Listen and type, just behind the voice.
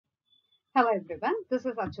Hello everyone, this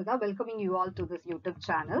is Achudha welcoming you all to this YouTube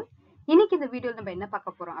channel. இன்னைக்கு இந்த வீடியோல நம்ம என்ன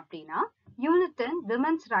பார்க்க போறோம் அப்படின்னா Unit 10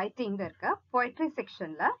 Women's Writingல இருக்க poetry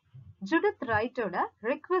sectionல Judith Wright ஓட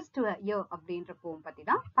Request to a Year அப்படின்ற poem பத்தி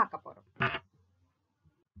தான் பார்க்க போறோம்.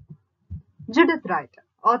 Judith Wright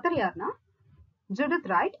author யாருன்னா Judith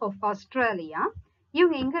Wright of Australia.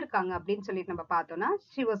 இவங்க எங்க இருக்காங்க அப்படின்னு சொல்லிட்டு நம்ம பார்த்தோம்னா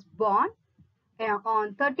she was born on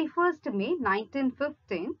 31st May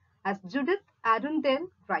 1915 as Judith Arundel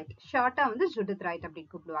Wright. ஷார்ட்டா வந்து Judith Wright அப்படி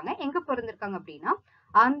கூப்பிடுவாங்க. எங்க பிறந்திருக்காங்க அப்படின்னா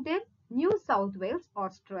Arundel, New South Wales,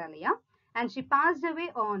 Australia. And she passed away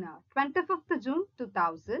on 25th June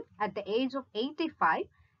 2000 at the age of 85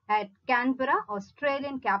 at Canberra,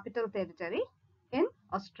 Australian Capital Territory in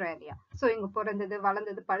Australia. So இங்க பிறந்தது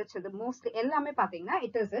வளர்ந்தது படிச்சது மோஸ்ட்லி எல்லாமே பாத்தீங்கன்னா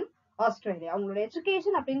it is in Australia. அவங்களோட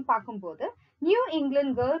எஜுகேஷன் அப்படின்னு பார்க்கும்போது நியூ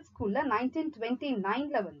இங்கிலாந்து கேர்ள்ஸ் ஸ்கூல்ல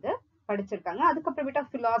 1929ல வந்து படிச்சிருக்காங்க. அதுக்கப்புறமேட்டா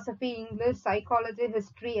பிலாசபி, இங்கிலீஷ், சைக்காலஜி,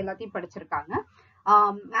 ஹிஸ்டரி எல்லாத்தையும் படிச்சிருக்காங்க.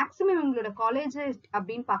 மேக்சிமம் இவங்களோட காலேஜ்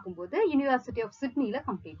அப்படின்னு பார்க்கும்போது யூனிவர்சிட்டி ஆஃப் சிட்னில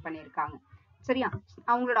கம்ப்ளீட் பண்ணியிருக்காங்க. சரியா?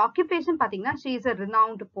 அவங்களோட ஆக்குபேஷன் பாத்தீங்கன்னா she is a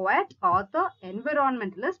renowned poet, author,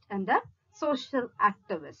 environmentalist and a social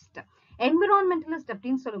activist. environmentalist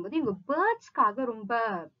அப்படின்னு சொல்லும்போது இவங்க பேர்ட்ஸ்க்காக ரொம்ப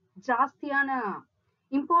ஜாஸ்தியான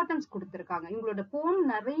இம்பார்ட்டன்ஸ் கொடுத்திருக்காங்க. இவங்களோட போம்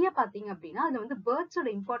நிறைய பாத்தீங்க அப்படின்னா அதுல வந்து பேர்ட்ஸோட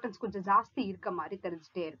இம்பார்ட்டன்ஸ் கொஞ்சம் ஜாஸ்தி இருக்க மாதிரி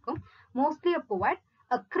தெரிஞ்சுட்டே இருக்கும். மோஸ்ட்லி அ போயட்,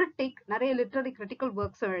 அ கிரிட்டிக், நிறைய லிட்டரரி கிரிட்டிக்கல்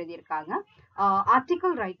ஒர்க்ஸ் எழுதியிருக்காங்க.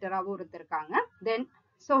 ஆர்டிக்கல் ரைட்டராகவும் இருந்திருக்காங்க. தென்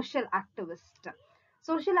சோஷியல் ஆக்டிவிஸ்ட்.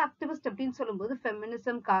 சோஷியல் ஆக்டிவிஸ்ட் அப்படின்னு சொல்லும்போது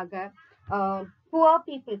ஃபெமினிசம்காக, புவர்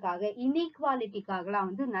பீப்புளுக்காக, இன்இக்வாலிட்டிக்காகலாம்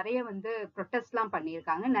வந்து நிறைய வந்து ப்ரொட்டஸ்ட் எல்லாம்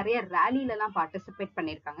பண்ணியிருக்காங்க. நிறைய ரேலில எல்லாம் பார்ட்டிசிபேட்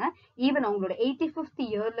பண்ணியிருக்காங்க. ஈவன் அவங்களோட 85th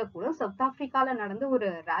இயர்ல கூட சவுத் ஆப்பிரிக்கால நடந்த ஒரு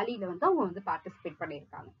ரேலில வந்து அவங்க வந்து பார்ட்டிசிபேட்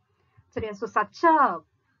பண்ணியிருக்காங்க. சரியா? So such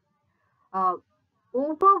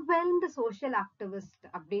overwhelmed social activist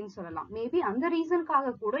அப்படின்னு சொல்லலாம். மேபி அந்த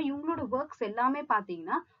ரீசனுக்காக கூட இவங்களோட ஒர்க்ஸ் எல்லாமே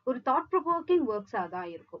பாத்தீங்கன்னா ஒரு தாட் ப்ரொவோக்கிங் ஒர்க்ஸா தான்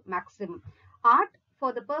இருக்கும். Maximum art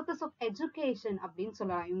for the purpose of education அப்படின்னு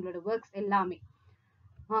சொல்லலாம். இவங்களோட ஒர்க்ஸ் எல்லாமே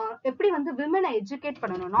எப்படி வந்து விமனை எஜுகேட்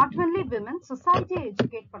பண்ணணும், நாட் ஒன்லி விமன், சொசைட்டியை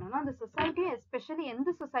எஜுகேட் பண்ணணும். அந்த சொசைட்டியை எஸ்பெஷலி எந்த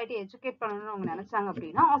சொசைட்டியை எஜுகேட் பண்ணணும்னு அவங்க நினைச்சாங்க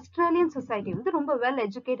அப்படின்னா ஆஸ்திரேலியன் சொசைட்டி வந்து ரொம்ப வெல்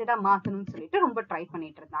எஜுகேட்டடா மாத்தணும்னு சொல்லிட்டு ரொம்ப ட்ரை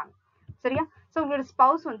பண்ணிட்டு இருந்தாங்க. சரியா? ஸோ உங்களோட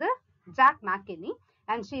ஸ்பவுஸ் வந்து Jack McKinney,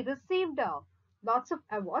 and she received lots of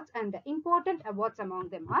awards, and the important awards among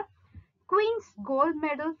them are Queen's Gold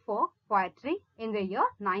Medal for Poetry in the year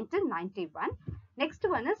 1991. Next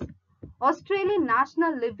one is Australian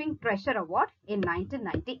National Living Treasure Award in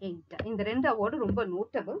 1998. இந்த ரெண்டு award ரொம்ப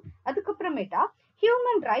notable. அதுக்கப்புறமேட்டா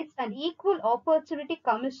Human Rights and Equal Opportunity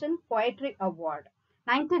Commission Poetry Award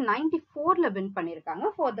 1994ல win பண்ணிருக்காங்க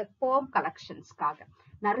for the போம் கலெக்ஷன்ஸ்க்காக.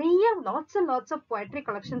 நிறைய lots and lots of poetry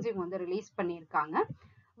collections இவங்க வந்து release பண்ணியிருக்காங்க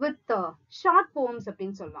with short poems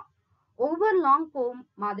அப்படின்னு சொல்லலாம். ஓவர் லாங் போம்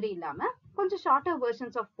மாதிரி இல்லாம கொஞ்சம் ஷார்ட்டர்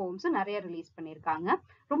வெர்ஷன்ஸ் ஆஃப் போம்ஸ் நிறைய ரிலீஸ் பண்ணியிருக்காங்க.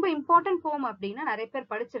 ரொம்ப இம்பார்ட்டன்ட் போம் அப்படின்னா நிறைய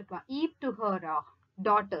பேர் படிச்சிருக்கலாம். Eve to her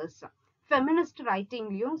daughters. Feminist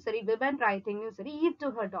ரைட்டிங்லயும் சரி, விமன் ரைட்டிங்லயும் சரி, ஈவ் டு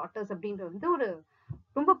ஹர் டாட்டர்ஸ் அப்படின்றது வந்து ஒரு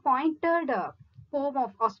ரொம்ப பாயிண்டட் போம்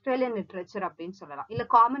ஆஃப் ஆஸ்திரேலியன் லிட்ரேச்சர் அப்படின்னு சொல்லலாம். இல்ல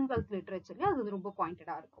காமன்வெல்த் லிட்ரேச்சர்லயும் அது ரொம்ப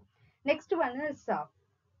பாயிண்டடா இருக்கும். Next one is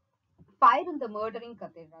Fire in the Murdering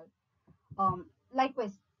Cathedral.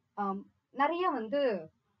 Likewise நிறைய வந்து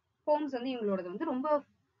போம்ஸ் வந்து இவங்களோட வந்து ரொம்ப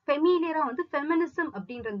ஃபெமிலியரா வந்து ஃபெமினிசம்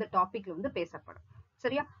அப்படின்ற இந்த டாபிக்ல வந்து பேசப்படும்.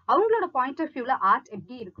 சரியா? அவங்களோட பாயிண்ட் ஆஃப் வியூல ஆர்ட்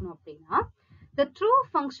எப்படி இருக்கணும் அப்படின்னா the true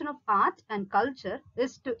function of art and culture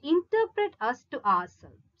is to interpret us to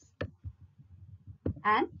ourselves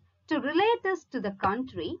and to relate us to the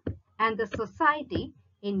country and the society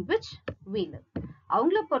in which we live.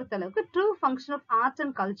 அவங்கள பொறுத்த அளவுக்கு true function of art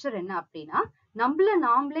and culture என்ன அப்படின்னா நம்மள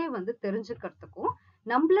நாமளே வந்து தெரிஞ்சுக்கிறதுக்கும்,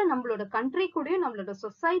 நம்மளோட country கூடயும் நம்மளோட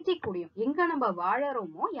சொசைட்டி கூடயும் எங்க நம்ம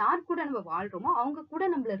வாழறோமோ, யார் கூட நம்ம வாழ்றோமோ அவங்க கூட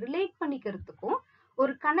நம்மள ரிலேட் பண்ணிக்கிறதுக்கும்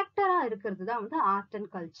ஒரு கனெக்டரா இருக்கிறது தான் வந்து ஆர்ட் அண்ட்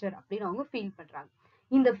கல்ச்சர் அப்படின்னு அவங்க ஃபீல் பண்றாங்க.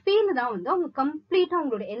 இந்த ஃபீல் தான் வந்து அவங்க கம்ப்ளீட்டா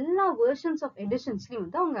அவங்களோட எல்லா வெர்ஷன்ஸ் ஆஃப் எடிஷன்ஸ்லயும்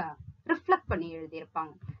வந்து அவங்க ரிஃப்ளெக்ட் பண்ணி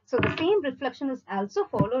எழுதியிருப்பாங்க. So the same reflection is also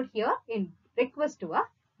followed here in request to a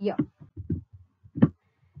year.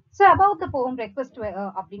 So about the poem Request to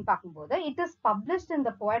அப்படின்னு பார்க்கும்போது it is published in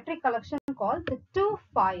the poetry collection called The Two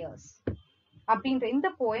Fires அப்படின்ற இந்த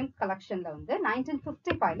poem collectionல வந்து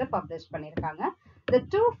 1955ல publish பண்ணிருக்காங்க. The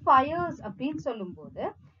Two Fires அப்படின்னு சொல்லும்போது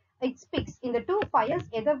it speaks in the two fires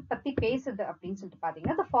எதை பத்தி பேசுது அப்படின்னு சொல்லிட்டு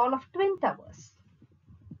பாத்தீங்கன்னா the fall of twin towers.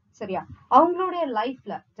 சரியா? அவங்களுடைய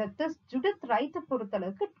லைஃப்ல ஜுடித் ரைட்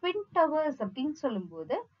பொறுத்தளவுக்கு ட்வின் டவர்ஸ் அப்படின்னு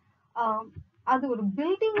சொல்லும்போது அது ஒரு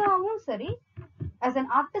பில்டிங்காவும் சரி, as an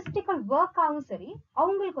artistical work ஆகும் சரி,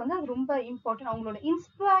 அவங்களுக்கு வந்து அது ரொம்ப இம்பார்ட்டன்ட். அவங்களோட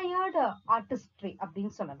இன்ஸ்பயர்டு ஆர்டிஸ்ட்ரி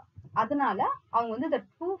அப்படின்னு சொல்லலாம். அதனால அவங்க வந்து the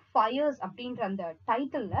two fires அப்படின்ற அந்த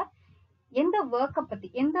டைட்டில்ல எந்த ஒர்க்கை பத்தி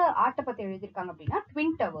எந்த ஆர்ட்டை பத்தி எழுதியிருக்காங்க அப்படின்னா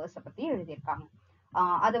ட்வின் டவர்ஸ் பத்தி எழுதியிருக்காங்க.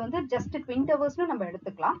 அதை வந்து ஜஸ்ட் ட்வின் டவர்ஸ்னு நம்ம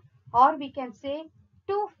எடுத்துக்கலாம். R we can say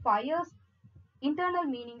two fires. Internal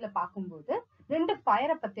மீனிங்ல பார்க்கும்போது 2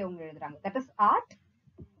 ஃபயரை பத்தி அவங்க எழுதுறாங்க. தட் இஸ் ஆர்ட்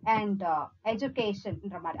அண்ட்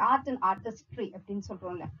எஜுகேஷன்ன்ற மாதிரி, ஆர்ட் அண்ட் ஆர்டிஸ்ட்ரி அப்படின்னு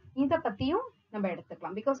சொல்றோம்ல, இதை பத்தியும் நம்ம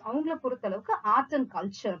எடுத்துக்கலாம். பிகாஸ் அவங்கள பொறுத்த அளவுக்கு ஆர்ட் அண்ட்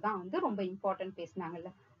கல்ச்சர் தான் வந்து ரொம்ப இம்பார்ட்டன்ட்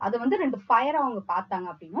பேசினாங்கல்ல, அது வந்து 2 ஃபயர் அவங்க பார்த்தாங்க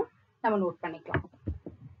அப்படின்னு நம்ம நோட் பண்ணிக்கலாம்.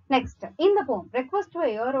 நெக்ஸ்ட் இந்த போம் ரெக்வெஸ்ட் டு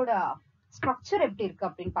இயரோட ஸ்ட்ரக்சர் எப்படி இருக்கு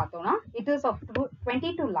அப்படின்னு பார்த்தோம்னா, it is of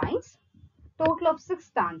 22 lines, total of 6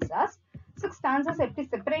 stanzas. 6 stanzas எப்படி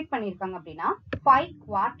செப்பரேட் பண்ணிருக்காங்க அப்படின்னா 5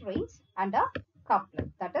 quatrains and a couplet.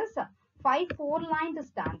 That is 5 4-lined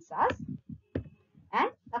stanzas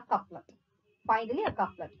and a couplet. Finally a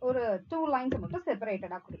couplet. ஒரு 2 lines மட்டும்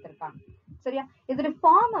செப்பரேட்டடா கொடுத்திருக்காங்க. சரியா? இதோட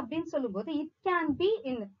ஃபார்ம் அப்படின்னு சொல்லும்போது it can be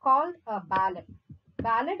in called a ballad.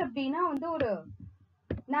 Ballad அப்படின்னா வந்து ஒரு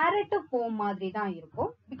narrative poem மாதிரி தான்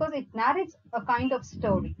இருக்கும். Because it narrates a kind of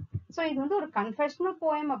story. So இது வந்து ஒரு confessional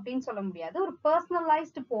poem அப்படின்னு சொல்ல முடியாது, ஒரு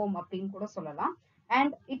personalized poem அப்படின்னு கூட சொல்லலாம்.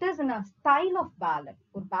 And it is in a style of ballad.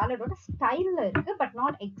 ஒரு balladோட ஸ்டைல்ல இருக்கு, but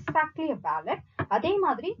not exactly a ballad. அதே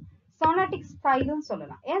மாதிரி sonatic ஸ்டைல்னு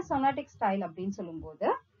சொல்லலாம். ஏன் sonatic ஸ்டைல் அப்படின்னு சொல்லும்போது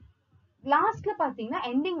லாஸ்ட்ல பாத்தீங்கன்னா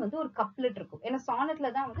எண்டிங் வந்து ஒரு கப்லெட் இருக்கும். ஏன்னா சானட்ல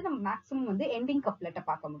தான் வந்து நம்ம மேக்ஸிமம் வந்து எண்டிங் கப்லெட்டை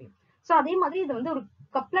பார்க்க முடியும். ஸோ அதே மாதிரி இது வந்து ஒரு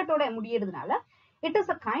கப்லெட்டோட முடியறதுனால it is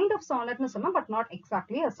a kind of sonnet னு சொல்லலாம், but not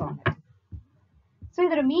exactly a sonnet. So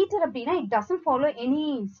இதோட மீட்டர் அப்படின்னா it doesn't follow any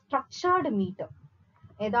structured meter.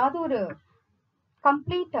 ஏதாவது ஒரு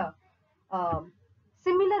கம்ப்ளீட்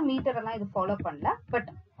சிமிலர் மீட்டர் எல்லாம் இது ஃபாலோ பண்ணல.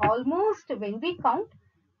 But almost when we count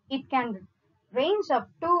it can range up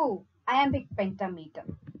to iambic pentameter.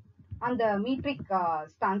 அந்த மீட்ரிக்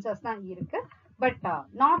ஸ்டான்சஸ் தான் இருக்கு, but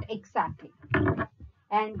not exactly.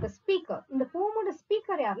 And the speaker, இந்த போமோட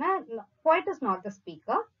ஸ்பீக்கர் யாருன்னா, poet is not the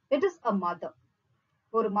speaker, it is a mother.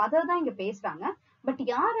 ஒரு mother தான் இங்க பேசுறாங்க, பட்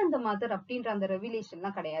யார் அந்த மதர் அப்படின்ற அந்த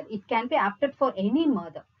ரெவிலேஷன்லாம் கிடையாது. It can be opted for any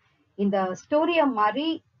mother. இந்த ஸ்டோரிய மாதிரி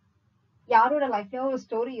யாரோட லைஃப்லயோ ஒரு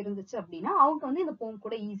ஸ்டோரி இருந்துச்சு அப்படின்னா அவங்க வந்து இந்த போம்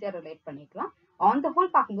கூட ஈஸியா ரிலேட் பண்ணிக்கலாம். ஆன் த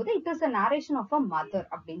ஹோல் பார்க்கும்போது it is a narration of a mother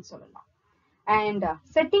அப்படின்னு சொல்லலாம். அண்ட்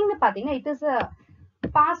செட்டிங்னு பாத்தீங்கன்னா it is a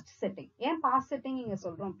past setting. ஏன் பாஸ்ட் செட்டிங் இங்க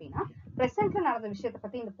சொல்றோம் அப்படின்னா, பிரசன்ட்ல நடந்த விஷயத்த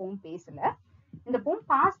பத்தி இந்த போம் பேசல. இந்த போம்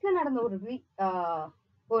பாஸ்ட்ல நடந்த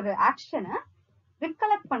ஒரு ஆக்ஷனை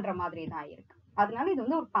ரிகலெக்ட் பண்ற மாதிரி தான் இருக்கு. அதனால இது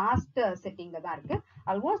வந்து ஒரு பாஸ்ட் செட்டிங்ல தான் இருக்கு.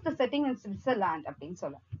 Almost the setting in Switzerland அப்படின்னு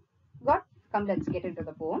சொல்லலாம். Got? Come, let's get into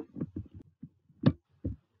the poem.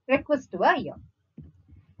 Request to a ear.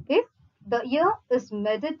 If the ear is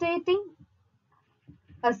meditating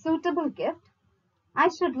a suitable gift, I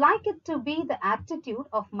should like it to be the attitude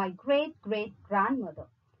of my great-great-grandmother,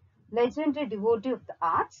 legendary devotee of the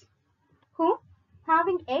arts, who,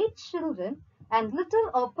 having 8 children and little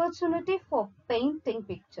opportunity for painting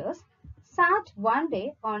pictures, sat one day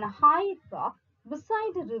on a high rock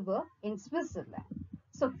beside a river in Switzerland.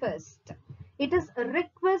 So first, it is a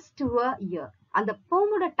request to a ear. அந்த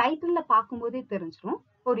போமோட டைட்டில்ல பார்க்கும்போதே தெரிஞ்சிடும்,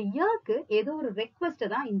 ஒரு இயருக்கு ஏதோ ஒரு request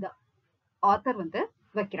தான் இந்த author வந்து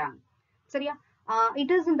வைக்கிறாங்க. சரியா?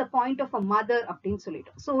 It is in the point of a mother அப்படின்னு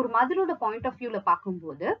சொல்லிட்டோம். ஸோ ஒரு மதரோட பாயிண்ட் ஆஃப் வியூல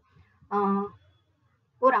பார்க்கும்போது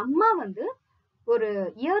ஒரு அம்மா வந்து ஒரு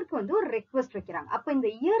இயருக்கு வந்து ஒரு ரெக்வெஸ்ட் வைக்கிறாங்க. அப்ப இந்த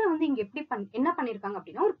இயரை வந்து இங்க எப்படி என்ன பண்ணிருக்காங்க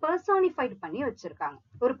அப்படின்னா, ஒரு பர்சானிஃபைட் பண்ணி வச்சிருக்காங்க.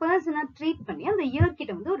 ஒரு பர்சனா ட்ரீட் பண்ணி அந்த இயர்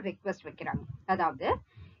கிட்ட வந்து ஒரு ரெக்வெஸ்ட் வைக்கிறாங்க. அதாவது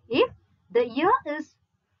if the year is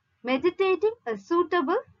meditating a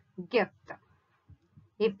suitable gift.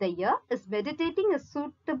 If the year is meditating a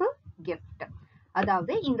suitable gift.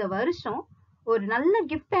 அதாவது இந்த வருஷம் ஒரு நல்ல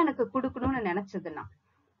கிஃப்ட் எனக்கு கொடுக்கணும்னு நினைச்சதுன்னா,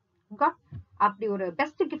 அப்படி ஒரு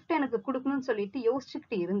பெஸ்ட் கிஃப்ட் எனக்கு கொடுக்கணும்னு சொல்லிட்டு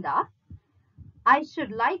யோசிச்சுக்கிட்டு இருந்தா, I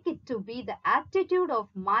should like it to be the attitude of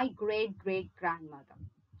my great-great-grandmother.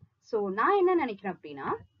 So நான் என்ன நினைக்கிறேன் அப்படின்னா,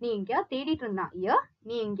 நீ எங்கேயாவது தேடிட்டு இருந்தா இயர்,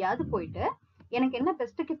 நீ எங்கேயாவது போயிட்டு எனக்கு என்ன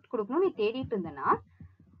பெஸ்ட் கிஃப்ட் கொடுக்கணும் நீ தேடிட்டு இருந்தனா,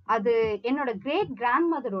 அது என்னோட கிரேட்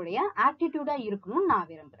கிராண்ட்மதருடைய ஆட்டிடியூடா இருக்கணும்னு நான்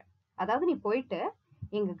விரும்புறேன். அதாவது நீ போயிட்டு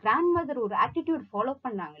எங்க கிராண்ட்மதர் ஒரு ஆட்டிடியூட் ஃபாலோ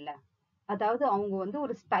பண்ணாங்கல்ல, அதாவது அவங்க வந்து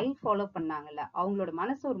ஒரு ஸ்டைல் ஃபாலோ பண்ணாங்கல்ல, அவங்களோட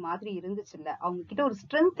மனசு ஒரு மாதிரி இருந்துச்சுல்ல, அவங்க கிட்ட ஒரு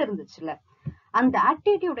ஸ்ட்ரென்த் இருந்துச்சுல்ல, அந்த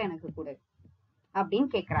ஆட்டிடியூட் எனக்கு கொடு அப்படின்னு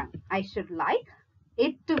கேக்குறாங்க. I should like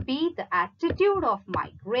it to be the attitude of my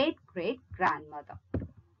great-great-grandmother.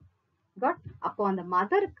 அப்போ அந்த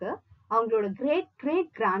மதருக்கு அவங்களோட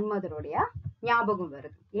கிரேட்-கிரேட்-கிராண்ட்மதருடைய ஞாபகம்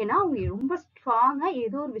வருது. ஏன்னா அவங்க ரொம்ப ஸ்ட்ராங்கா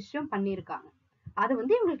ஏதோ ஒரு விஷயம் பண்ணிருக்காங்க, அது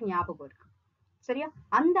வந்து இவங்களுக்கு ஞாபகம் இருக்கு. சரியா?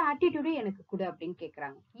 அந்த ஆட்டிடியூடு எனக்கு கொடு அப்படின்னு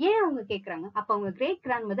கேக்குறாங்க. ஏன் அவங்க கேக்குறாங்க? அப்ப அவங்க கிரேட்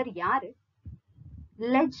கிராண்ட்மதர் யாரு?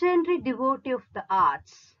 Legendary devotee of the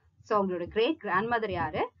arts. So அவங்களோட கிரேட் கிராண்ட்மதர்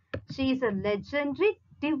யாரு? She is a legendary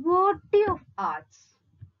devotee of arts.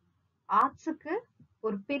 ஆர்ட்ஸுக்கு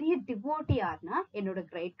ஒரு பெரிய டிவோட்டி யாருன்னா என்னோட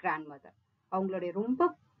கிரேட் கிராண்ட் மதர். அவங்களுடைய ரொம்ப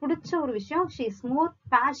பிடிச்ச ஒரு விஷயம், she is more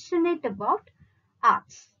passionate about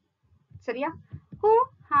arts. சரியா? who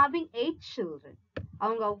having 8 children.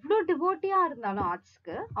 அவங்க அவ்வளவு டிவோட்டியா இருந்தாலும்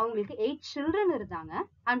ஆர்ட்ஸ்க்கு அவங்களுக்கு 8 children இருந்தாங்க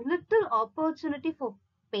and little opportunity for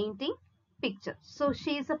painting pictures. So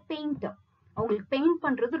she is a painter. அவங்களுக்கு பெயிண்ட்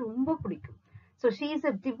பண்றது ரொம்ப பிடிக்கும். So she is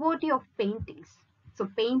a devotee of paintings. So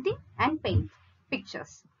painting and paint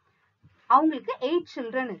pictures. அவங்களுக்கு 8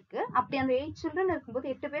 children இருக்கு. அப்படி அந்த 8 children இருக்கும்போது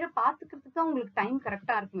 8 பேரை பாத்துக்கிறதுக்கு தான் அவங்களுக்கு டைம்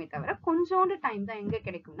கரெக்டா இருக்குமே தவிர கொஞ்சோண்டு டைம் தான் எங்க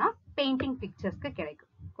கிடைக்கும்னா பெயிண்டிங் பிக்சர்ஸ்க்கு கிடைக்கும்.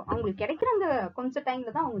 அவங்களுக்கு கிடைக்கிற அந்த கொஞ்சம்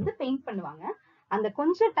டைம்ல தான் அவங்க வந்து பெயிண்ட் பண்ணுவாங்க. அந்த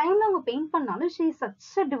கொஞ்சம் டைம்ல அவங்க பெயிண்ட் பண்ணாலும் she is such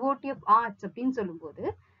a devotee of arts அப்படின்னு சொல்லும்போது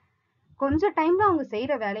கொஞ்சம் டைம்ல அவங்க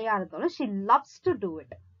செய்யற வேலையா இருந்தாலும் she loves to do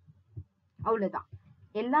it. அவ்வளவுதான்.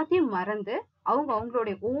 எல்லாத்தையும் மறந்து அவங்க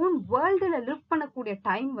அவங்களுடைய ஓன் வேர்ல்டுல லிவ் பண்ணக்கூடிய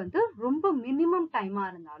டைம் வந்து ரொம்ப மினிமம் டைமா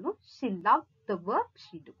இருந்தாலும் she loved the work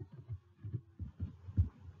she do.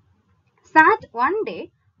 Sat one day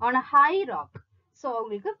on a high rock. So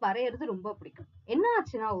அவங்களுக்கு வரையறது ரொம்ப பிடிக்கும். என்ன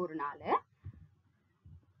ஆச்சுன்னா ஒரு நாள்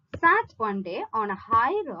sat one day on a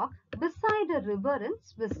high rock beside a river in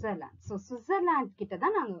Switzerland. So Switzerland கிட்ட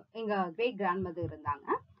தான் நாங்க எங்க கிரேட் கிராண்ட் மதர் இருந்தாங்க.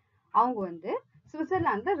 அவங்க வந்து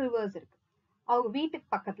சுவிட்சர்லாந்துல ரிவர்ஸ் இருக்கு. அவங்க வீட்டுக்கு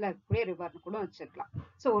பக்கத்துல இருக்கக்கூடிய ரிவர்னு கூட வச்சிருக்கலாம்.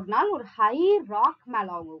 சோ ஒரு நாள் ஒரு ஹை ராக்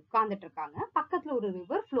மேல அவங்க உட்கார்ந்துட்டு இருக்காங்க. பக்கத்துல ஒரு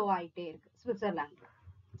ரிவர் ஃப்ளோ ஆயிட்டே இருக்கு சுவிட்சர்லாந்துல.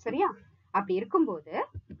 சரியா? அப்படி இருக்கும்போது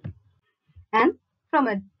and from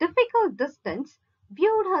a difficult distance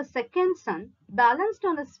viewed her second son balanced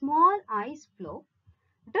on a small ice floe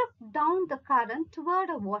drift down the current toward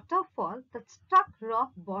a waterfall that struck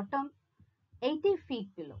rock bottom 80 feet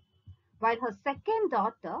below, while her second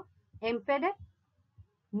daughter, impeded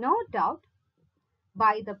no doubt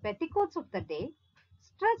by the petticoats of the day,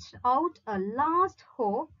 stretched out a last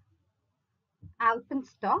hope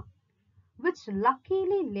alpenstock, which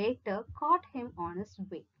luckily later caught him on his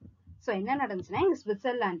way. So என்ன நடந்துச்சுன்னா இங்க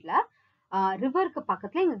சுவிட்சர்லாந்துல ரிவருக்கு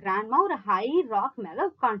பக்கத்துல எங்க grandma ஒரு high rock மேல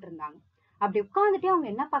உட்கார்ந்து இருந்தாங்க. அப்படி உட்கார்ந்துட்டே அவங்க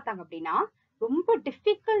என்ன பார்த்தாங்க அப்படின்னா ரொம்ப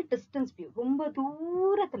டிஃபிகல்ட் டிஸ்டன்ஸ் வியூ, ரொம்ப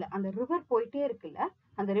தூரத்துல அந்த ரிவர் போயிட்டே இருக்குல்ல,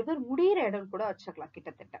 அந்த ரிவர் முடியிற இடம் கூட வச்சுக்கலாம்.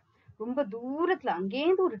 கிட்டத்தட்ட ரொம்ப தூரத்துல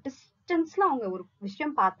அங்கேருந்து ஒரு டிஸ்டன்ஸ்ல அவங்க ஒரு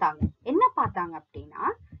விஷயம் பார்த்தாங்க. என்ன பார்த்தாங்க அப்படின்னா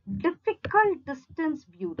difficult distance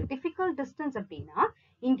view. Difficult distance அப்படின்னா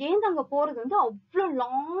இங்கேருந்து அங்க போறது வந்து அவ்வளவு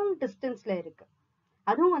லாங் டிஸ்டன்ஸ்ல இருக்கு.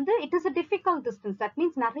 அதுவும் வந்து it is a difficult distance. That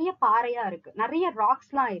means நிறைய பாறையா இருக்கு, நிறைய ராக்ஸ்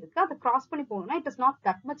எல்லாம் இருக்கு. அதை கிராஸ் பண்ணி போகணும்னா it is not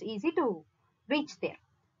that much easy to reach there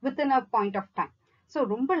within a point of time. So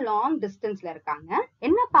ரொம்ப லாங் டிஸ்டன்ஸ்ல இருக்காங்க.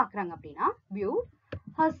 என்ன பாக்குறாங்க அப்படின்னா view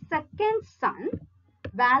her second son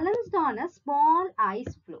balanced on a small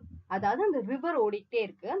ice floe. அதாவது அந்த ரிவர் ஓடிட்டே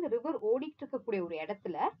இருக்கு. அந்த ரிவர் ஓடிட்டு இருக்கக்கூடிய ஒரு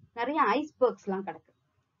இடத்துல நிறைய ஐஸ்பர்க்ஸ் எல்லாம் கிடக்கு.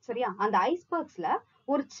 சரியா? அந்த ஐஸ்பர்க்ஸ்ல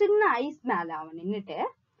ஒரு சின்ன ஐஸ் மேல அவன் நின்னுட்டு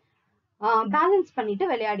பேலன்ஸ் பண்ணிட்டு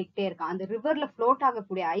விளையாடிக்கிட்டே இருக்கான். அந்த ரிவர்ல ஃப்ளோட்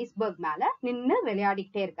ஆகக்கூடிய ஐஸ்பர்க் மேல நின்னு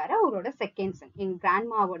விளையாடிக்கிட்டே இருக்காரு அவரோட செகண்ட் சன். எங்க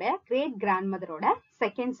கிராண்ட்மாவோட கிரேட் கிராண்ட் மதரோட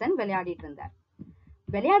செகண்ட் சன் விளையாடிட்டு இருந்தார்.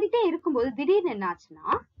 விளையாடிட்டே இருக்கும்போது திடீர்னு என்ன ஆச்சுன்னா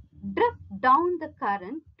drift down the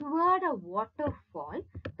current toward a waterfall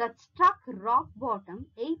that struck rock bottom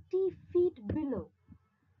 80 feet below.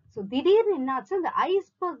 So திடீர்னு என்ன ஆச்சு, அந்த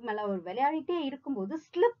ஐஸ்பர்க் மேல அவர் விளையாடிட்டே இருக்கும்போது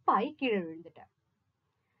ஸ்லிப் ஆகி கீழே விழுந்துட்டார்.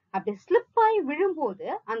 அப்படி ஸ்லிப் ஆகி விழும்போது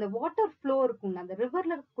அந்த வாட்டர் ஃப்ளோ இருக்கும், அந்த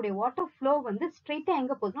ரிவர்ல இருக்கக்கூடிய வாட்டர் ஃப்ளோ வந்து ஸ்ட்ரெயிட்டா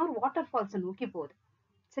எங்க போகுதுன்னா ஒரு வாட்டர் ஃபால்ஸ் நோக்கி போகுது.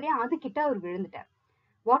 சரியா? அது கிட்ட அவர் விழுந்துட்டார்.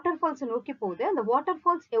 வாட்டர் ஃபால்ஸ் நோக்கி போகுது. அந்த வாட்டர்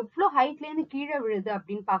ஃபால்ஸ் எவ்வளவு ஹைட்ல இருந்து கீழே விழுது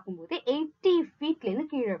அப்படின்னு பார்க்கும்போது 80 feetல இருந்து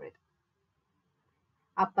கீழே விழுது.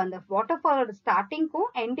 அப்ப அந்த வாட்டர் ஃபாலோட ஸ்டார்டிங்க்கும்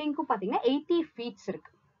எண்டிங்க்கும் பாத்தீங்கன்னா 80 feet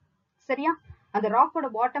இருக்கு. சரியா? அந்த ராக்கோட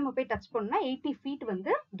பாட்டம் போய் டச் பண்ணா 80 feet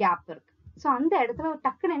வந்து கேப் இருக்கு. சோ அந்த இடத்துல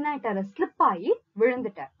டக்குன்னு என்ன ஆயிட்டாரு, ஸ்லிப் ஆகி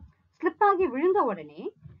விழுந்துட்டார். ஸ்லிப் ஆகி விழுந்த உடனே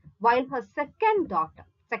while her second daughter,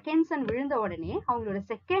 second Sun விழுந்த உடனே அவங்களோட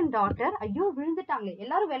செகண்ட் டாட்டர் ஐயோ விழுந்துட்டாங்களே,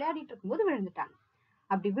 எல்லாரும் விளையாடிட்டு இருக்கும்போது விழுந்துட்டாங்க.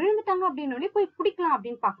 அப்படி விழுந்துட்டாங்க அப்படின்னு போய் பிடிக்கலாம்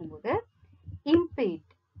அப்படின்னு பார்க்கும்போது impeded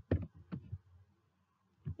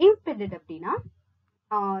அப்படின்னா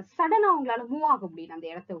சடனா அவங்களால மூவ் ஆக முடியும் அந்த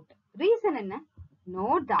இடத்த விட்டு. ரீசன் என்ன? no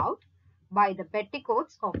doubt by the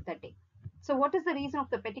petticoats of the day. So what is the reason of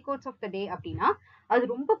the petticoats of the day அப்படின்னா அது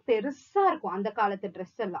ரொம்ப பெருசா இருக்கும் அந்த காலத்து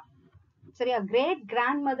ட்ரெஸ் எல்லாம். சரியா? கிரேட்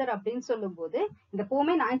கிராண்ட் மதர் அப்படின்னு சொல்லும் போது இந்த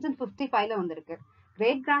போமே 1955ல வந்திருக்கு.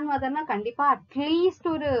 கிரேட் கிராண்ட் மதர்னா கண்டிப்பா அட்லீஸ்ட்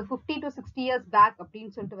ஒரு 50 to 60 years பேக்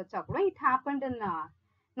அப்படின்னு சொல்லிட்டு வச்சா கூட இட் ஹேப்பன்ட் இன்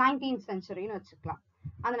 19th centuryன்னு வச்சுக்கலாம்.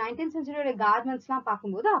 அந்த 19th centuryயோட கார்மெண்ட்ஸ் எல்லாம்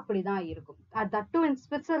பார்க்கும்போது அப்படிதான் இருக்கும். தட் டு இன்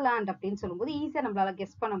சுவிட்சர்லாந்து அப்படின்னு சொல்லும்போது ஈஸியா நம்மளால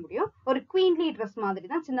கெஸ் பண்ண முடியும். ஒரு குவீன்லி ட்ரெஸ் மாதிரி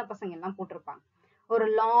தான் சின்ன பசங்க எல்லாம் போட்டிருப்பாங்க. ஒரு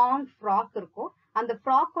லாங் ஃப்ராக் இருக்கும். அந்த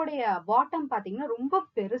ஃப்ராக்கோடைய பாட்டம் பாத்தீங்கன்னா ரொம்ப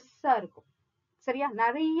பெருசா இருக்கும். சரியா,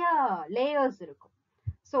 நிறைய லேயர்ஸ் இருக்கும்.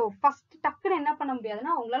 ஸோ ஃபர்ஸ்ட் டக்குன்னு என்ன பண்ண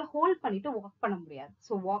முடியாதுன்னா அவங்களால ஹோல்ட் பண்ணிட்டு வாக் பண்ண முடியாது.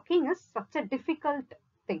 So walking is such a difficult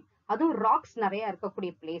thing. அதுவும் ராக்ஸ் நிறைய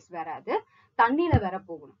இருக்கக்கூடிய பிளேஸ் வேற, அது தண்ணியில வேற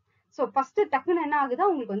போகணும். ஸோ ஃபர்ஸ்ட் டக்குன்னு என்ன ஆகுது,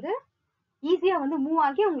 அவங்களுக்கு வந்து ஈஸியா வந்து மூவ்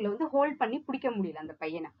ஆகி அவங்களை வந்து ஹோல்ட் பண்ணி பிடிக்க முடியல அந்த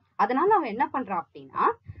பையனை. அதனால அவன் என்ன பண்றான் அப்படின்னா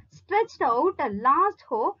stretched out a last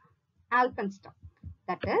hope alpenstock.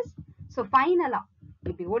 That is, so finally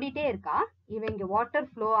இப்படி ஓடிட்டே இருக்கா, இவன் இங்க வாட்டர்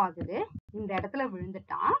ஃப்ளோ ஆகுது, இந்த இடத்துல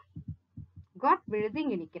விழுந்துட்டான், காட் விழுது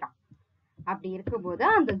இங்க நிக்கிறான். அப்படி இருக்கும்போது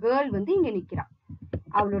அந்த கேர்ள் வந்து இங்க நிக்கிறான்.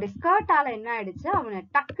 அவளுடைய ஸ்கர்ட்டால என்ன ஆயிடுச்சு, அவனை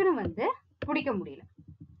டக்குன்னு வந்து பிடிக்க முடியல.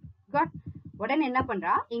 காட் உடனே என்ன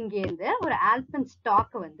பண்றா, இங்க இருந்து ஒரு ஆல்பன்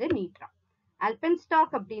ஸ்டாக் வந்து நீட்டுறான். ஆல்பன்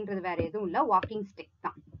ஸ்டாக் அப்படின்றது வேற எதுவும் இல்ல, வாக்கிங் ஸ்டிக்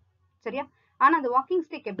தான். சரியா, ஆனா அந்த வாக்கிங்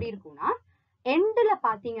ஸ்டிக் எப்படி இருக்கும்னா எண்ட்ல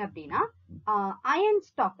பாத்தீங்க அப்படின்னா அயன்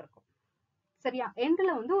ஸ்டாக் இருக்கும். சரியா, எண்ட்ல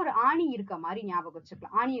வந்து ஒரு ஆணி இருக்க மாதிரி ஞாபகம்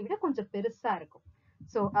வச்சுக்கலாம். ஆணியை விட கொஞ்சம் பெருசா இருக்கும்.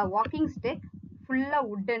 ஸோ வாக்கிங் ஸ்டிக் ஃபுல்லா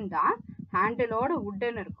உட்டன் தான், ஹேண்டிலோட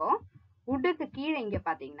உட்டன் இருக்கும். உட்டுக்கு கீழே இங்க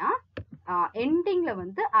பாத்தீங்கன்னா எண்டிங்ல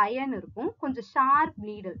வந்து அயன் இருக்கும், கொஞ்சம் ஷார்ப்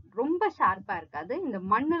நீடில், ரொம்ப ஷார்ப்பா இருக்காது, இந்த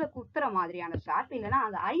மண்ணுல குத்துற மாதிரியான ஷார்ப், இல்லைன்னா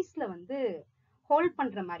அந்த ஐஸ்ல வந்து ஹோல்ட்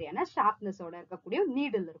பண்ற மாதிரியான ஷார்ப்னஸோட இருக்கக்கூடிய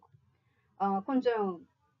நீடில் இருக்கும். கொஞ்சம்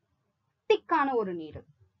திக்கான ஒரு நீடில்.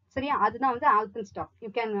 சரியா, அதுதான் வந்து ஆல்பன் stock. You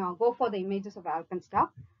can go for the images of ஆல்பன்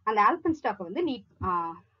stock. அந்த ஆல்பன் ஸ்டாக்கை வந்து நீ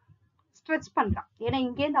ஸ்ட்ரெச் பண்றான். ஏன்னா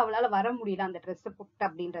இங்கேருந்து அவளால வர முடியல அந்த ட்ரெஸ் போட்டு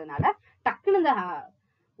அப்படின்றதுனால டக்குன்னு இந்த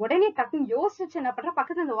உடனே டக்குன்னு யோசிச்சு என்ன பண்ற,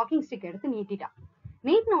 பக்கத்துல இந்த வாக்கிங் ஸ்டிக் எடுத்து நீட்டிட்டான்.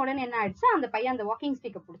 நீட்டின உடனே என்ன ஆயிடுச்சு, அந்த பையன் அந்த வாக்கிங்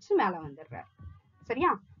ஸ்டிக்கை பிடிச்சி மேல வந்துடுறாரு.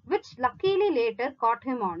 சரியா, which luckily later caught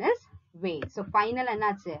him on his way. So final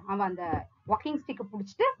என்னாச்சு, அவன் அந்த வாக்கிங் ஸ்டிக்கை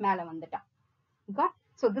பிடிச்சிட்டு மேல வந்துட்டான். Got?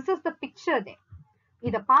 So this is the picture there.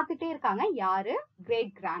 இத பாத்துட்டே இருக்காங்க யாரு,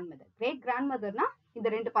 great grand mother. Great grand மதர்னா இந்த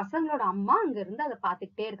ரெண்டு பசங்களோட அம்மா அங்க இருந்து அதை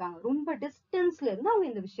பாத்துக்கிட்டே இருக்காங்க. ரொம்ப டிஸ்டன்ஸ்ல இருந்து அவங்க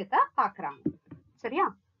இந்த விஷயத்த பாக்குறாங்க. சரியா,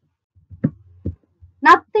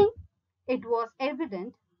 nothing, it was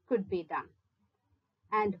evident, could be done.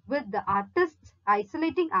 And with the artist's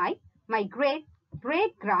isolating eye, my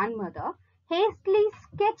great grandmother hastily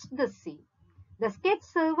sketched the scene. The sketch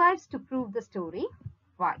survives to prove the story.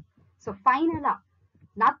 Why? So finally,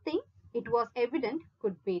 nothing, it was evident,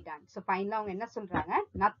 could be done. So finally அவங்க என்ன சொல்றாங்க,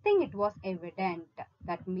 nothing, it was evident.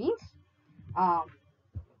 That means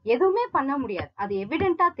எதுவுமே பண்ண முடியாது, அது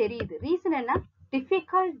எவிடென்ட்டா தெரியுது. Reason என்ன,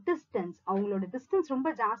 difficult distance, அவங்களோட டிஸ்டன்ஸ் ரொம்ப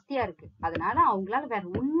ஜாஸ்தியா இருக்கு, அதனால அவங்களால வேற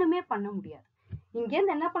ஒண்ணுமே பண்ண முடியாது. இங்க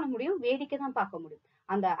இருந்து என்ன பண்ண முடியும், வேடிக்கை தான் பார்க்க முடியும்.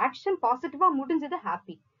 அந்த ஆக்ஷன் பாசிட்டிவா முடிஞ்சது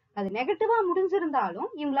ஹாப்பி, அது நெகட்டிவா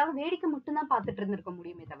முடிஞ்சிருந்தாலும் இவங்களால வேடிக்கை மட்டும் தான் பார்த்துட்டு இருந்திருக்க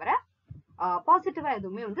முடியுமே தவிர பாசிட்டிவா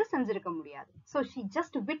எதுவுமே வந்து செஞ்சிருக்க முடியாது. So she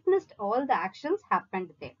just witnessed all the actions happened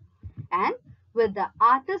there. And with the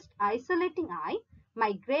artist isolating eye, my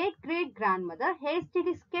great grandmother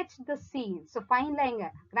hastily sketched the scene. So finally எங்க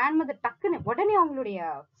grandmother டக்குன்னு உடனே அவங்களுடைய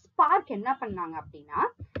ஸ்பார்க் என்ன பண்ணாங்க அப்படின்னா,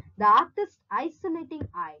 the artist isolating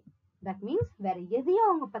eye, that means வேற எதையும்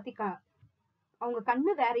அவங்க பத்தி அவங்க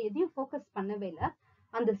கண்ணு வேற எதையும் ஃபோக்கஸ் பண்ணவே இல்லை,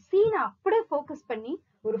 அந்த சீனை அப்படியே ஃபோக்கஸ் பண்ணி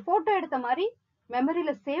ஒரு போட்டோ எடுத்த மாதிரி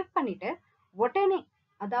மெமரியில சேவ் பண்ணிட்டு உடனே,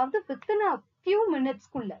 அதாவது வித்தின் a few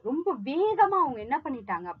minutesக்குள்ள ரொம்ப வேகமா அவங்க என்ன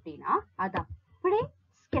பண்ணிட்டாங்க அப்படின்னா அதை அப்படியே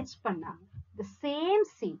ஸ்கெட்ச் பண்ணாங்க. the same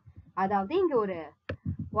scene, அதாவது இங்க ஒரு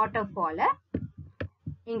வாட்டர் ஃபால,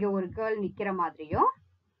 இங்க ஒரு கேர்ள் நிக்கிற மாதிரியும்,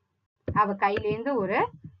 அவ கையில இருந்து ஒரு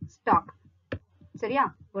ஸ்டாக், சரியா,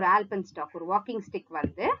 ஒரு ஆல்பன் ஸ்டாக், ஒரு வாக்கிங் ஸ்டிக்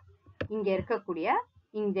வந்து இங்க இருக்கக்கூடிய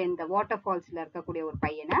இந்த வாட்டர் ஃபால்ஸ்ல இருக்கக்கூடிய ஒரு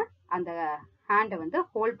பையனை அந்த ஹேண்டை வந்து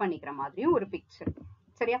ஹோல்ட் பண்ணிக்கிற மாதிரியும் ஒரு பிக்சர்.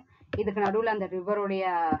 சரியா, இதுக்கு நடுவுல அந்த ரிவருடைய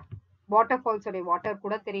வாட்டர் ஃபால்ஸோடைய வாட்டர்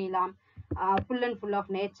கூட தெரியலாம். full and full of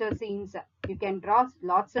nature scenes. You can draw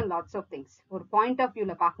lots and lots of things. ஒரு பாயிண்ட் ஆஃப்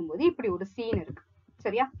வியூல பார்க்கும்போது இப்படி ஒரு சீன் இருக்கு.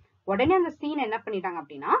 சரியா, உடனே அந்த சீன் என்ன பண்ணிட்டாங்க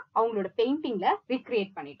அப்படின்னா அவங்களோட பெயிண்டிங்ல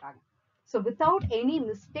ரீக்ரியேட் பண்ணிட்டாங்க. So without any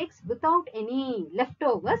mistakes, without any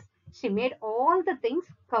leftovers, she made all the things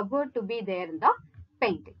covered to be there in the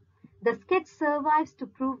painting. The sketch survives to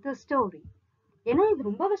prove the story. ஏன்னா இது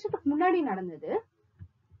ரொம்ப வருஷத்துக்கு முன்னாடி நடந்தது.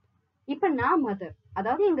 இப்ப நான் மதர்,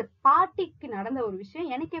 அதாவது எங்க பாட்டிக்கு நடந்த ஒரு விஷயம்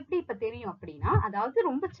எனக்கு எப்படி இப்ப தெரியும் அப்படின்னா, அதாவது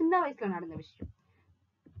ரொம்ப சின்ன வயசுல நடந்த விஷயம்.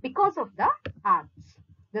 Because of the arts,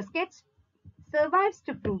 the sketch survives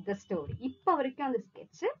to prove the story. இப்ப வரைக்கும் அந்த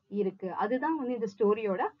sketch இருக்கு, அதுதான் வந்து இந்த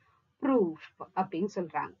ஸ்டோரியோட proof அப்படின்னு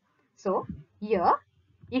சொல்றாங்க. So here,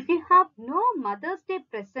 if you have no Mother's Day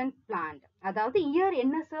present planned, அதாவது இயர்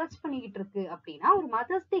என்ன சர்ச் பண்ணிக்கிட்டு இருக்கு அப்படின்னா ஒரு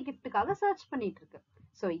மதர்ஸ் டே கிஃப்ட்டுக்காக சர்ச் பண்ணிட்டு இருக்கு.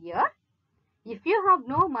 So here, if you have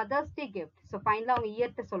no Mother's Day gift, so ஃபைனலா அவங்க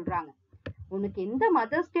இயர்ட்ட சொல்றாங்க, உனக்கு எந்த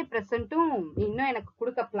மதர்ஸ் டே பிரசன்ட்டும் இன்னும் எனக்கு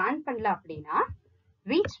கொடுக்க பிளான் பண்ணல அப்படின்னா,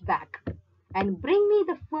 reach back and bring me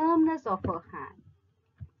the firmness of her hand.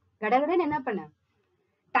 கடகடன்னு என்ன பண்ண,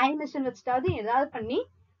 டைம் மிஷின் வச்சுட்டாவது ஏதாவது பண்ணி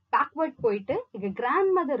பேக்வர்ட் போயிட்டு எங்க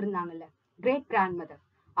கிராண்ட் மதர் இருந்தாங்கல்ல, கிரேட் கிராண்ட் மதர்,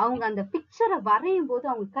 அவங்க அந்த பிக்சரை வரையும் போது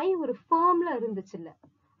அவங்க கை ஒரு ஃபேர்ம்ல இருந்துச்சு இல்ல,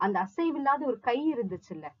 அந்த அசைவில்லாத ஒரு கை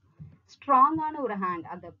இருந்துச்சு இல்ல, ஸ்ட்ராங்கான ஒரு ஹேண்ட்,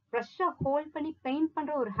 அந்த ப்ரஷ்ஷை ஹோல்ட் பண்ணி பெயிண்ட்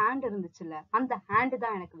பண்ற ஒரு ஹேண்ட் இருந்துச்சு இல்ல, அந்த ஹேண்ட்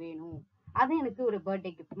தான் எனக்கு வேணும், அது எனக்கு ஒரு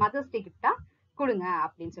பர்த்டே கிஃப்ட், மதர்ஸ் டே கிஃப்டா கொடுங்க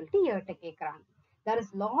அப்படின்னு சொல்லிட்டு இவர்கிட்ட கேக்குறாங்க. There is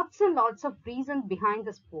lots and lots of reasons behind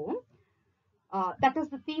this poem. That is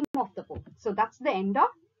the theme of the poem. So that's the end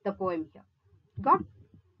of the poem here. Got?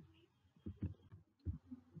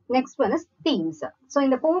 Next one is themes. So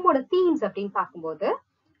in the poem oda themes அப்படின்னு பார்க்கும்போது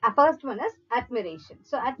first one is admiration.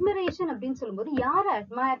 So admiration அப்படின்னு சொல்லும்போது யார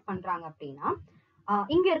admire பண்றாங்க அப்படின்னா,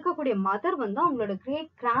 இங்க இருக்கக்கூடிய mother வந்து அவங்களோட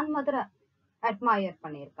கிரேட் கிராண்ட் மதரை அட்மயர்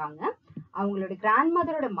பண்ணியிருக்காங்க. அவங்களோட கிராண்ட்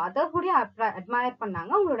மதரோட மதர் கூட அட்மயர் பண்ணாங்க,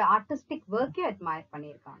 அவங்களோட ஆர்டிஸ்டிக் ஒர்க்கே அட்மயர்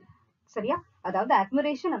பண்ணியிருக்காங்க. சரியா? அதாவது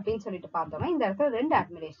அட்மிரேஷன் அப்படின்னு சொல்லிட்டு பார்த்தோம்னா இந்த இடத்துல ரெண்டு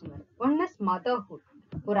அட்மிரேஷன் வருது. One is motherhood.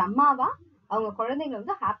 ஒரு அம்மாவா அவங்க குழந்தைங்க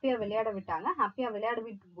வந்து ஹாப்பியா விளையாட விட்டாங்க. ஹாப்பியா விளையாட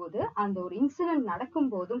விடும் போது அந்த ஒரு இன்சிடென்ட்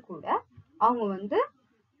நடக்கும் போதும் கூட அவங்க வந்து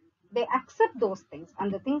they accept those things,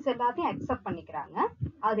 அந்த திங்ஸ் எல்லாத்தையும் அக்செப்ட் பண்ணிக்கிறாங்க.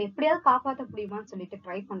 அது எப்படியாவது காப்பாற்ற முடியுமான்னு சொல்லிட்டு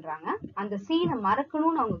ட்ரை பண்றாங்க. அந்த சீனை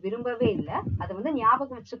மறக்கணும்னு அவங்க விரும்பவே இல்லை, அதை வந்து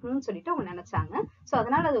ஞாபகம் வச்சுக்கணும்னு சொல்லிட்டு அவங்க நினைச்சாங்க. ஸோ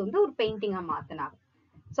அதனால அது வந்து ஒரு பெயிண்டிங்கா மாத்தினாங்க.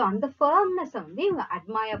 ஸோ அந்த ஃபர்ம்னஸ் வந்து இவங்க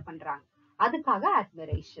அட்மயர் பண்றாங்க, அதுக்காக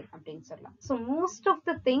அட்மிரேஷன் அப்படின்னு சொல்லலாம். So most of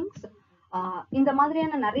the things இந்த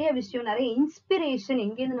மாதிரியான நிறைய விஷயம், நிறைய இன்ஸ்பிரேஷன்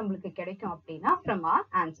எங்கேருந்து நம்மளுக்கு கிடைக்கும் அப்படின்னா ஃப்ரம் ஆர்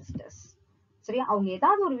ஆன்செஸ்டர்ஸ். சரியா? அவங்க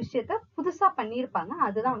ஏதாவது ஒரு விஷயத்த புதுசா பண்ணியிருப்பாங்க,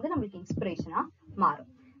 அதுதான் வந்து நம்மளுக்கு இன்ஸ்பிரேஷனா மாறும்.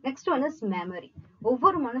 Next one is memory.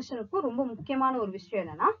 ஒவ்வொரு மனுஷனுக்கும் ரொம்ப முக்கியமான ஒரு விஷயம்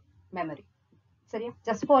என்னன்னா மெமரி. சரியா?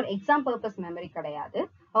 Just for exam purpose memory கிடையாது,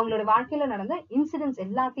 அவங்களோட வாழ்க்கையில நடந்த இன்சிடென்ட்ஸ்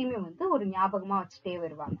எல்லாத்தையுமே வந்து ஒரு ஞாபகமா வச்சுட்டே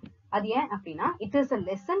வருவாங்க. அது ஏன் அப்படின்னா it is a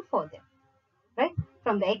lesson for them, right?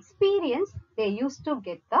 From the experience they used to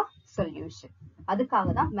get the solution.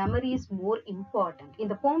 அதுக்காக தான் மெமரி இஸ் மோர் இம்பார்ட்டன்ட்.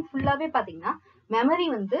 இந்த போம் ஃபுல்லாவே பாத்தீங்கன்னா மெமரி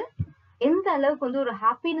வந்து எந்த அளவுக்கு வந்து ஒரு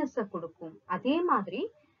ஹாப்பினஸ் கொடுக்கும், அதே மாதிரி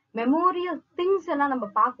மெமோரியல் திங்ஸ் எல்லாம் நம்ம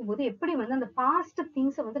பார்க்கும்போது எப்படி வந்து அந்த பாஸ்ட்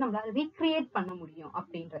திங்ஸை வந்து நம்மளால ரீக்ரியேட் பண்ண முடியும்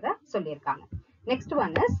அப்படின்றத சொல்லியிருக்காங்க. Next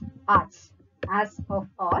one is arts. As of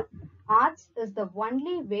all, arts is the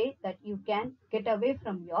only way that you can get away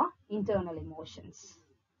from your internal emotions.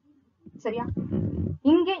 சரியா?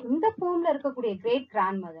 இங்க இந்த போம்ல இருக்கக்கூடிய கிரேட்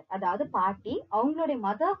கிராண்ட் மதர், அதாவது பாட்டி, அவங்களுடைய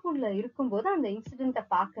மதர்ஹுட்ல இருக்கும்போது அந்த இன்சிடென்ட்டை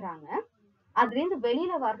பாக்குறாங்க. அதுல இருந்து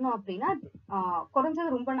வெளியில வரணும் அப்படின்னா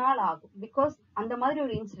குறைஞ்சது ரொம்ப நாள் ஆகும். பிகாஸ் அந்த மாதிரி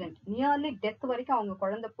ஒரு இன்சிடென்ட் நியர்லி டெத் வரைக்கும் அவங்க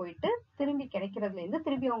குழந்தை போயிட்டு திரும்பி கிடைக்கிறதுல இருந்து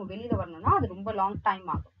திரும்பி அவங்க வெளியில வரணும்னா அது ரொம்ப லாங் டைம்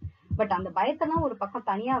ஆகும். பட் அந்த பயத்தெல்லாம் ஒரு பக்கம்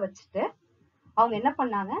தனியா வச்சுட்டு அவங்க என்ன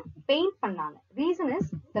பண்ணாங்க, பெயிண்ட் பண்ணாங்க. Reason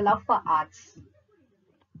is the love for arts.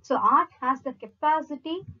 So art has the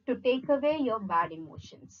capacity to take away your bad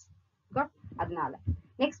emotions. Got? அதனால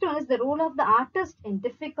next one is the role of the artist in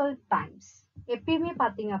difficult times. எப்பயுமே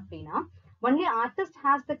பாத்தீங்க அப்படின்னா only artist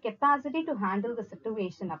has the capacity to handle the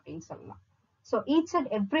situation அப்படின்னு சொல்லலாம். So each and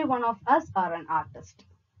every one of us are an artist.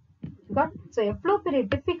 Got? So எவ்வளவு பெரிய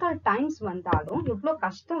difficult times வந்தாலும், எவ்வளவு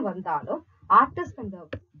கஷ்டம் வந்தாலும் ஆர்டிஸ்ட் அந்த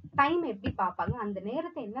டைம் எப்படி பார்ப்பாங்க, அந்த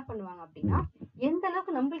நேரத்தை என்ன பண்ணுவாங்க அப்படின்னா எந்த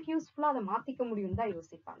அளவுக்கு நம்மளுக்கு யூஸ்ஃபுல்லா அதை மாத்திக்க முடியும் தான்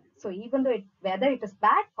யோசிப்பாங்க. So even though whether it is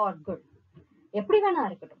bad are good, எப்படி வேணா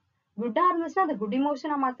இருக்கட்டும், குட்டா இருந்துச்சுன்னா அதை குட்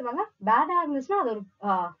இமோஷனா மாத்துவாங்க, பேடா இருந்துச்சுன்னா அது ஒரு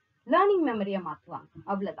லேர்னிங் மெமரியா மாத்துவாங்க.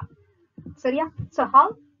 அவ்வளவுதான். சரியா? So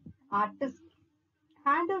how artist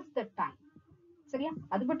handles the time. சரியா?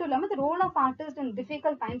 அது மட்டும் இல்லாம the role of artist in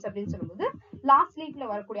difficult times அப்படின்னு சொல்லும்போது லாஸ்ட் லீக்ல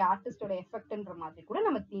வரக்கூடிய ஆர்டிஸ்டோட எஃபெக்ட்ன்ற மாதிரி கூட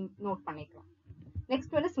நம்ம நோட் பண்ணிக்கலாம்.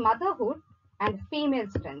 Next one is motherhood and female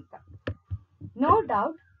strength. No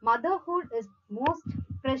doubt, motherhood is most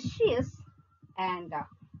precious and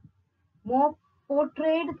more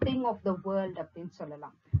portrayed thing of the world அப்படின்னு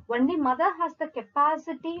சொல்லலாம். Only mother has the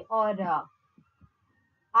capacity or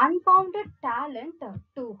unbounded talent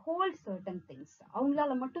to hold certain things.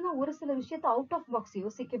 அவங்களால மட்டும்தான் ஒரு சில விஷயத்தை out of box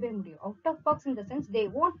யோசிக்கவே முடியும். Out of box in the sense they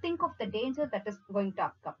won't think of the danger that is going to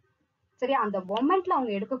occur. சரியா? அந்த மொமெண்ட்ல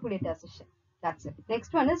அவங்க எடுக்கக்கூடிய decision. That's it.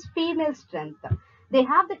 Next one is female strength. They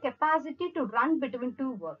have the capacity to run between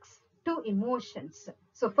two works, two emotions.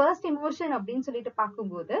 So first emotion அப்படின்னு சொல்லிட்டு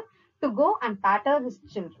பார்க்கும்போது to go and patter his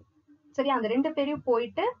children. சரி, அந்த ரெண்டு பேரையும்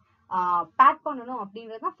போயிட்டு பேட் பண்ணணும்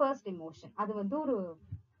அப்படின்றது தான் ஃபர்ஸ்ட் எமோஷன். அது வந்து ஒரு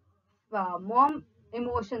மாம்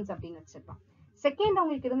எமோஷன்ஸ் அப்படின்னு வச்சிருப்பான். செகண்ட்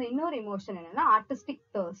அவங்களுக்கு இருந்த இன்னொரு எமோஷன் என்னன்னா ஆர்டிஸ்டிக்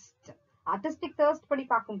தர்ஸ்ட். ஆர்டிஸ்டிக் தர்ஸ்ட் படி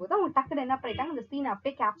பார்க்கும்போது அவங்க டக்குனு என்ன பண்ணிட்டாங்க, இந்த சீனை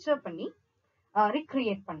அப்படியே கேப்சர் பண்ணி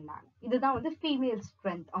ரீக்ரியேட் பண்ணாங்க. இதுதான் வந்து ஃபீமேல்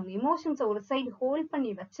ஸ்ட்ரென்த். அவங்க எமோஷன்ஸை ஒரு சைடு ஹோல்ட்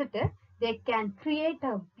பண்ணி வச்சுட்டு they can create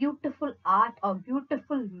a beautiful art or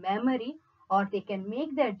beautiful memory or they can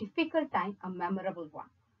make their difficult time a memorable one.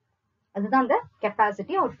 அதுதான் the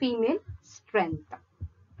capacity or female strength.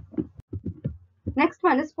 Next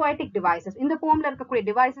one is poetic devices. இந்த poemல இருக்கக்கூடிய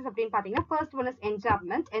devices அப்படின்னு பாத்தீங்கன்னா first one is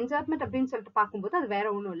enjambment. Enjambment அப்படின்னு சொல்லிட்டு பார்க்கும்போது அது வேற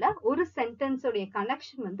ஒண்ணும் இல்ல, ஒரு சென்டென்ஸ் உடைய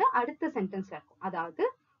கனெக்ஷன் வந்து அடுத்த சென்டென்ஸ்ல இருக்கும். அதாவது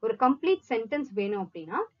ஒரு கம்ப்ளீட் சென்டென்ஸ் வேணும்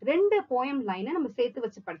அப்படின்னா ரெண்டு போயம் லைனை நம்ம சேர்த்து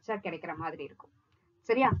வச்சு படிச்சா கிடைக்கிற மாதிரி இருக்கும்.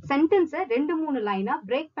 சரியா? சென்டென்ஸை 2-3 லைனா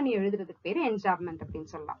பிரேக் பண்ணி எழுதுறதுக்கு பேரு enjambment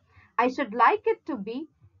அப்படின்னு சொல்லலாம். I should like it to be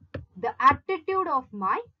the attitude of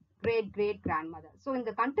my great grandmother. So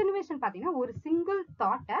இந்த continuation பாத்தீங்கன்னா ஒரு single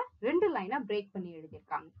thought-அ 2 லைனா பிரேக் பண்ணி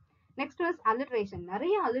எழுதியிருக்காங்க. Next was alliteration.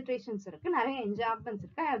 நிறைய alliterations இருக்கு, நிறைய enjambments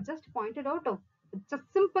இருக்கு. I have just pointed out of just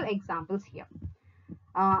simple examples here.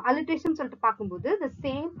 Alliteration சொல்லிட்டு பார்க்கும்போது the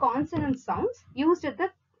same consonant sounds used at the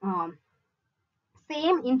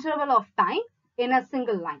same interval of time in a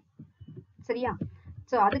single line. சரியா?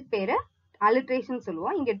 So அதுக்கு பேரு alliteration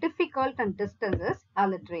சொல்லுவோம். இங்க difficult and distant is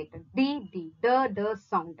alliterated. D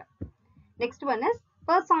sound. Next one is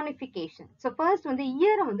personification. So first வந்து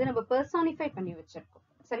ear வந்து நம்ம personify பண்ணி வச்சிருக்கோம்.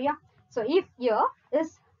 சரியா? So if ear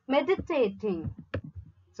is meditating.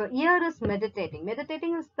 So ear is meditating.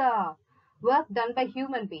 Meditating is the work done by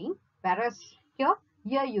human being, whereas here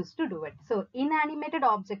ear used to do it. So inanimated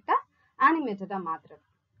object animated மாத்துறது.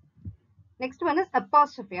 Next one is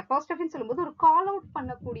apostrophe. Apostrophe சொல்லும்போது ஒரு call out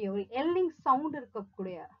பண்ணக்கூடிய ஒரு எல்லிங் sound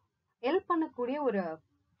இருக்கக்கூடிய L பண்ணக்கூடிய ஒரு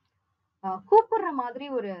கூப்பிடுற மாதிரி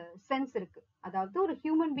ஒரு சென்ஸ் இருக்கு. அதாவது ஒரு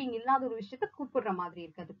ஹியூமன் பீயிங் இல்லாத ஒரு விஷயத்த கூப்பிடுற மாதிரி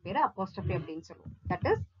இருக்கு. அதுக்கு பேரு apostrophe அப்படின்னு சொல்லுவோம். That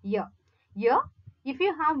is ear. Ear, if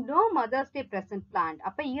you have no Mother's Day present planned,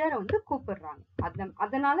 அப்ப ear வந்து கூப்பிடுறாங்க.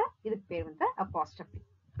 அதனால இதுக்கு பேர் வந்து apostrophe.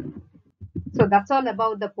 So that's all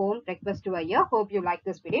about the poem Request to a Year. Hope you like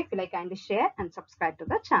this video. If you like, kindly share and subscribe to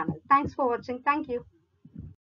the channel. Thanks for watching. Thank you.